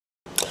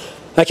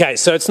Okay,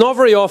 so it's not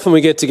very often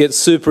we get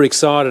super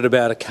excited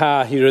about a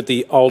car here at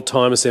the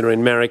Oldtimer Centre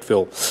in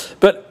Marrickville.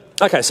 But,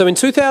 okay, so in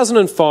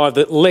 2005,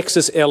 the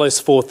Lexus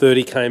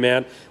LS430 came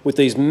out with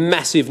these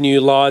massive new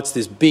lights,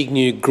 this big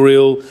new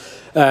grille,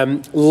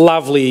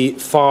 lovely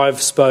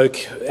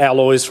 5-spoke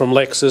alloys from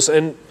Lexus.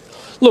 And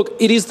look,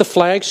 it is the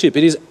flagship.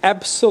 It is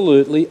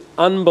absolutely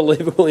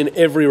unbelievable in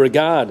every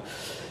regard.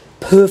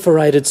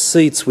 Perforated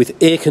seats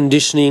with air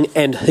conditioning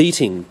and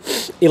heating,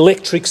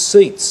 electric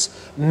seats,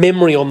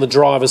 memory on the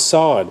driver's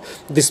side.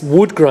 This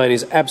wood grain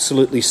is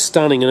absolutely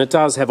stunning, and it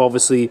does have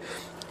obviously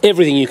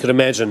everything you could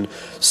imagine.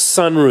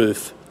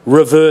 Sunroof,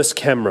 reverse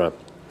camera,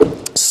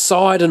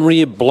 side and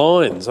rear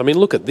blinds. I mean,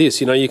 look at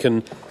this. You know, you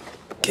can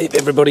keep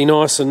everybody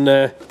nice and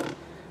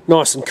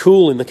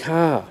cool in the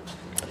car.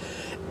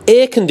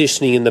 Air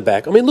conditioning in the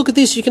back. I mean, look at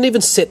this. You can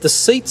even set the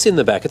seats in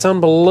the back. It's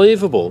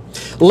unbelievable.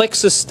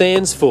 Lexus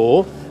stands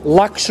for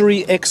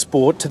Luxury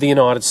Export to the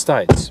United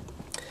States.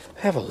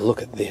 Have a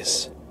look at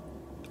this.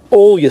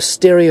 All your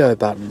stereo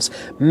buttons,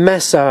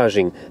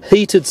 massaging,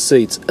 heated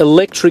seats,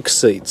 electric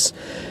seats,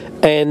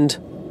 and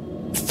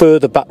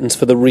further buttons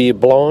for the rear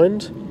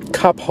blind,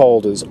 cup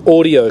holders,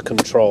 audio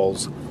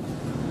controls.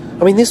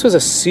 I mean, this was a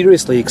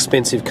seriously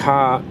expensive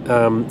car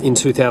in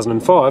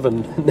 2005,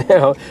 and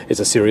now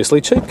it's a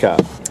seriously cheap car,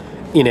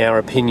 in our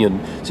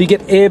opinion. So you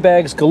get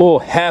airbags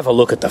galore. Have a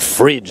look at the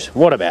fridge.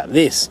 What about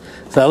this?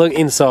 So look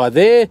inside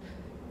there.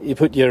 You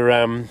put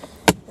your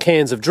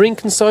cans of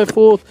drink and so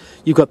forth.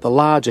 You've got the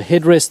larger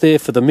headrest there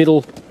for the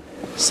middle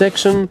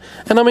section.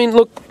 And I mean,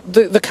 look,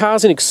 the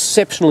car's in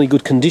exceptionally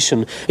good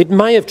condition. It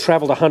may have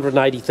travelled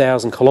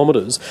 180,000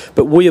 kilometres,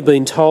 but we have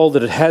been told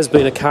that it has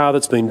been a car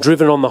that's been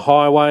driven on the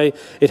highway.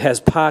 It has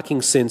parking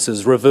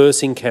sensors,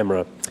 reversing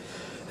camera.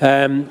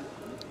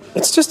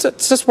 It's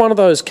just one of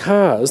those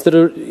cars that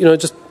are, you know,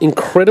 just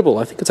incredible.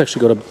 I think it's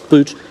actually got a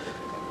boot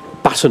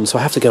button, so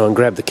I have to go and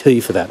grab the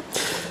key for that.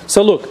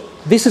 So look,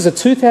 this is a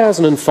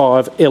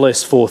 2005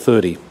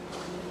 LS430.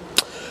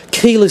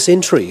 Keyless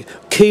entry,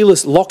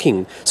 keyless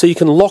locking, so you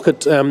can lock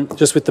it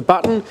just with the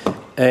button,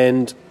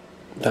 and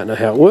don't know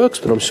how it works,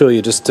 but I'm sure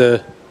you just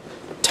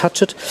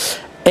touch it.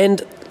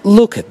 And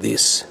look at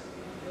this.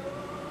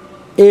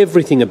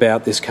 Everything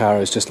about this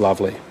car is just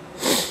lovely.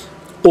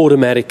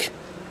 Automatic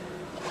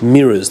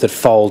mirrors that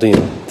fold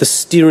in. The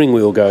steering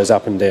wheel goes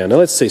up and down. Now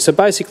let's see. So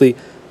basically,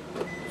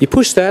 you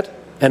push that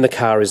and the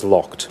car is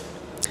locked.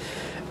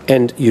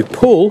 And you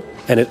pull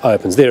and it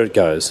opens. There it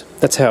goes.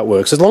 That's how it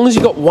works. As long as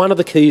you've got one of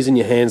the keys in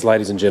your hands,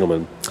 ladies and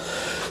gentlemen.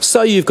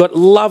 So you've got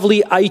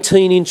lovely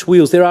 18-inch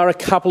wheels. There are a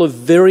couple of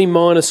very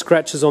minor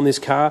scratches on this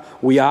car.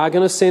 We are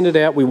going to send it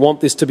out. We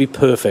want this to be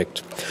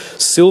perfect.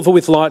 Silver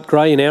with light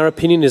grey, in our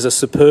opinion, is a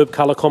superb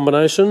colour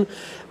combination.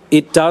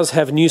 It does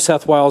have New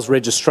South Wales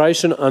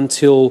registration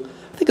until,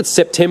 I think it's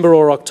September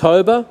or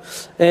October,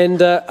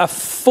 and a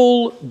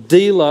full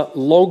dealer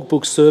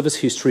logbook service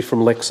history from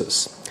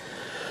Lexus.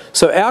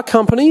 So our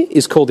company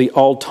is called the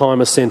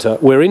Oldtimer Centre.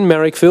 We're in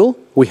Marrickville.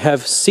 We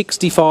have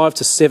 65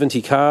 to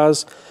 70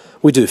 cars.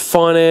 We do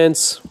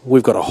finance.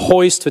 We've got a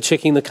hoist for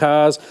checking the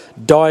cars,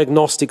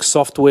 diagnostic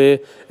software,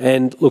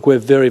 and look, we're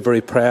very,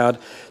 very proud,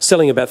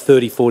 selling about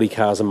 30, 40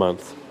 cars a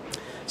month.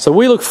 So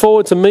we look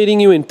forward to meeting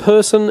you in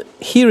person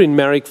here in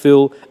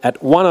Marrickville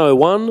at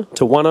 101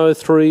 to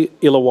 103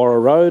 Illawarra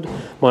Road.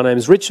 My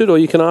name's Richard, or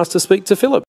you can ask to speak to Philip.